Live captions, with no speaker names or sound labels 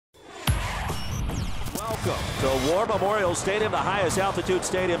Welcome to War Memorial Stadium, the highest altitude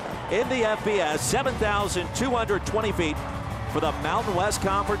stadium in the FBS, 7,220 feet for the Mountain West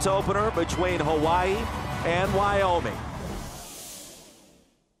Conference opener between Hawaii and Wyoming.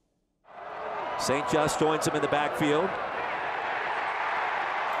 St. Just joins him in the backfield.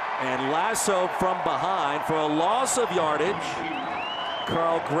 And lasso from behind for a loss of yardage.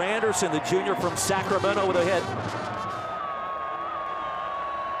 Carl Granderson, the junior from Sacramento, with a hit.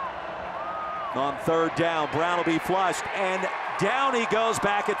 On third down, Brown will be flushed, and down he goes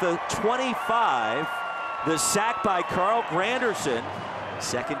back at the 25. The sack by Carl Granderson.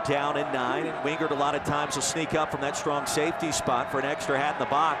 Second down and 9, and Wingert a lot of times will sneak up from that strong safety spot for an extra hat in the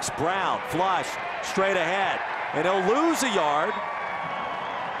box. Brown flush straight ahead, and he'll lose a yard.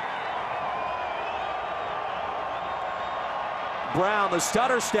 Brown, the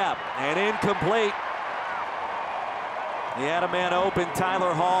stutter step, and incomplete. He had a man open.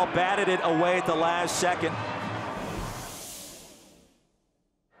 Tyler Hall batted it away at the last second.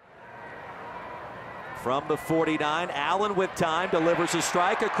 From the 49, Allen with time delivers a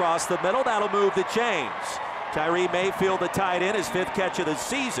strike across the middle. That'll move the chains. Tyree Mayfield, the tight end, his 5th catch of the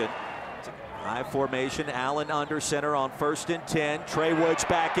season. High formation, Allen under center on 1st and 10. Trey Woods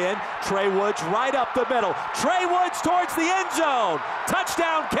back in. Trey Woods right up the middle. Trey Woods towards the end zone.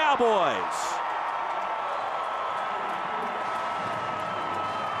 Touchdown, Cowboys.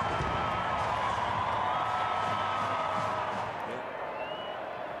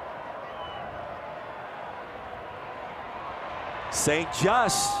 St.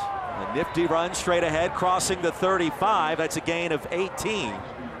 Just, a nifty run straight ahead, crossing the 35. That's a gain of 18.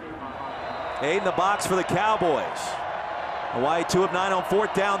 8 in the box for the Cowboys. Hawaii 2 of 9 on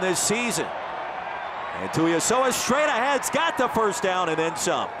 4th down this season. And Tuiasoa straight ahead's got the first down and then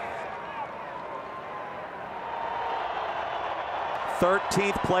some.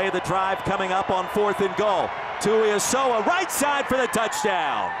 13th play of the drive coming up on 4th and goal. Tuiasoa right side for the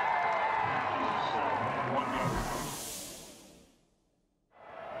touchdown.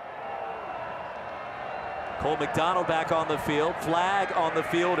 Cole McDonald back on the field. Flag on the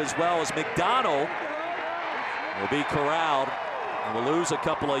field as well, as McDonald will be corralled and will lose a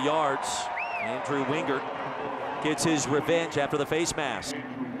couple of yards. Andrew Wingert gets his revenge after the face mask.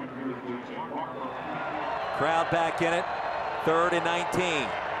 Crowd back in it. 3rd and 19.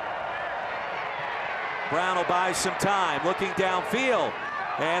 Brown will buy some time, looking downfield.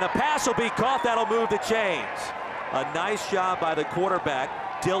 And a pass will be caught. That'll move the chains. A nice job by the quarterback.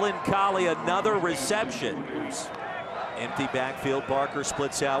 Dylan Colley, another reception. Empty backfield. Barker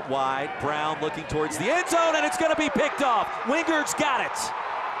splits out wide. Brown looking towards the end zone, and it's going to be picked off. Wingert's got it.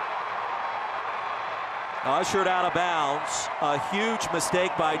 Ushered out of bounds. A huge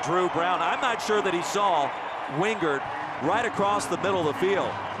mistake by Drew Brown. I'm not sure that he saw Wingert right across the middle of the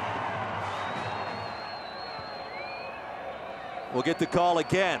field. We'll get the call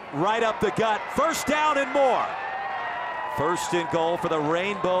again. Right up the gut. First down and more. 1st and goal for the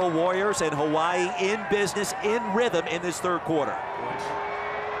Rainbow Warriors, and Hawaii in business, in rhythm in this 3rd quarter.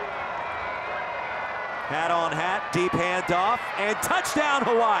 Hat on hat, deep handoff, and touchdown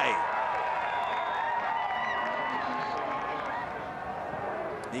Hawaii.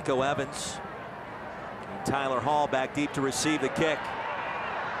 Nico Evans and Tyler Hall back deep to receive the kick.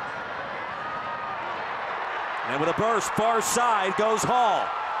 And with a burst, far side goes Hall.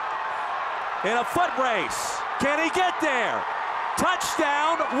 In a foot race. Can he get there?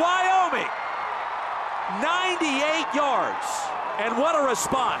 Touchdown, Wyoming. 98 yards. And what a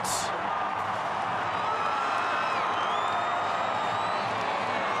response.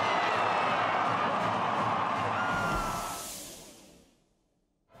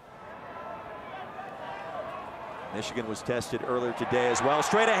 Michigan was tested earlier today as well.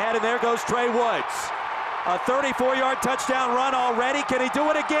 Straight ahead, and there goes Trey Woods. A 34-yard touchdown run already. Can he do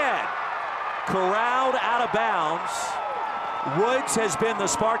it again? Corralled out of bounds. Woods has been the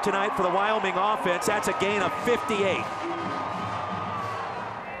spark tonight for the Wyoming offense. That's a gain of 58.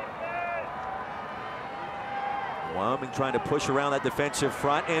 Wyoming trying to push around that defensive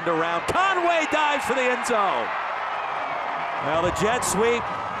front. End around. Conway dives for the end zone. Well, the jet sweep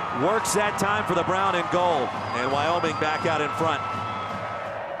works that time for the Brown and goal. And Wyoming back out in front.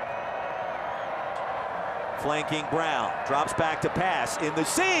 Flanking Brown, drops back to pass in the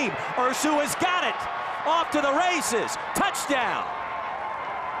seam. Ursua's got it. Off to the races. Touchdown.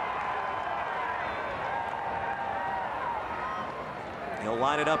 He'll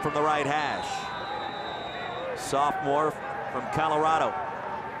line it up from the right hash. Sophomore from Colorado.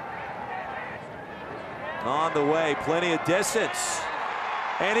 On the way, plenty of distance.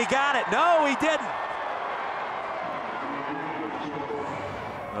 And he got it. No, he didn't.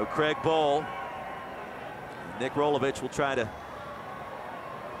 No, Craig Bowl Nick Rolovich will try to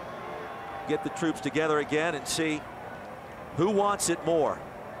get the troops together again and see who wants it more.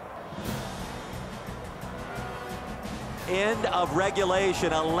 End of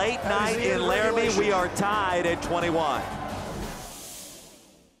regulation. A late night in Laramie. We are tied at 21.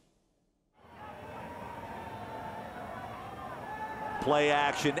 Play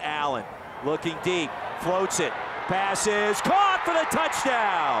action. Allen looking deep. Floats it. Passes. Caught for the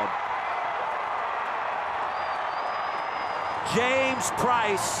touchdown. James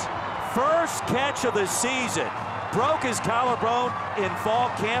Price, first catch of the season. Broke his collarbone in fall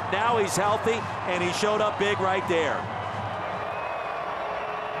camp. Now he's healthy, and he showed up big right there.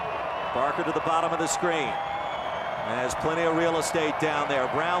 Barker to the bottom of the screen. Has plenty of real estate down there.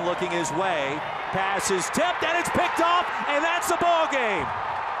 Brown looking his way. Pass is tipped, and it's picked off, and that's the ball game.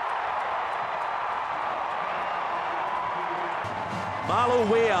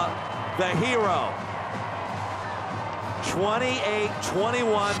 Maluia, the hero.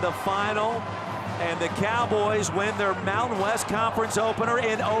 28-21 the final, and the Cowboys win their Mountain West Conference opener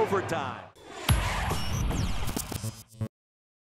in overtime.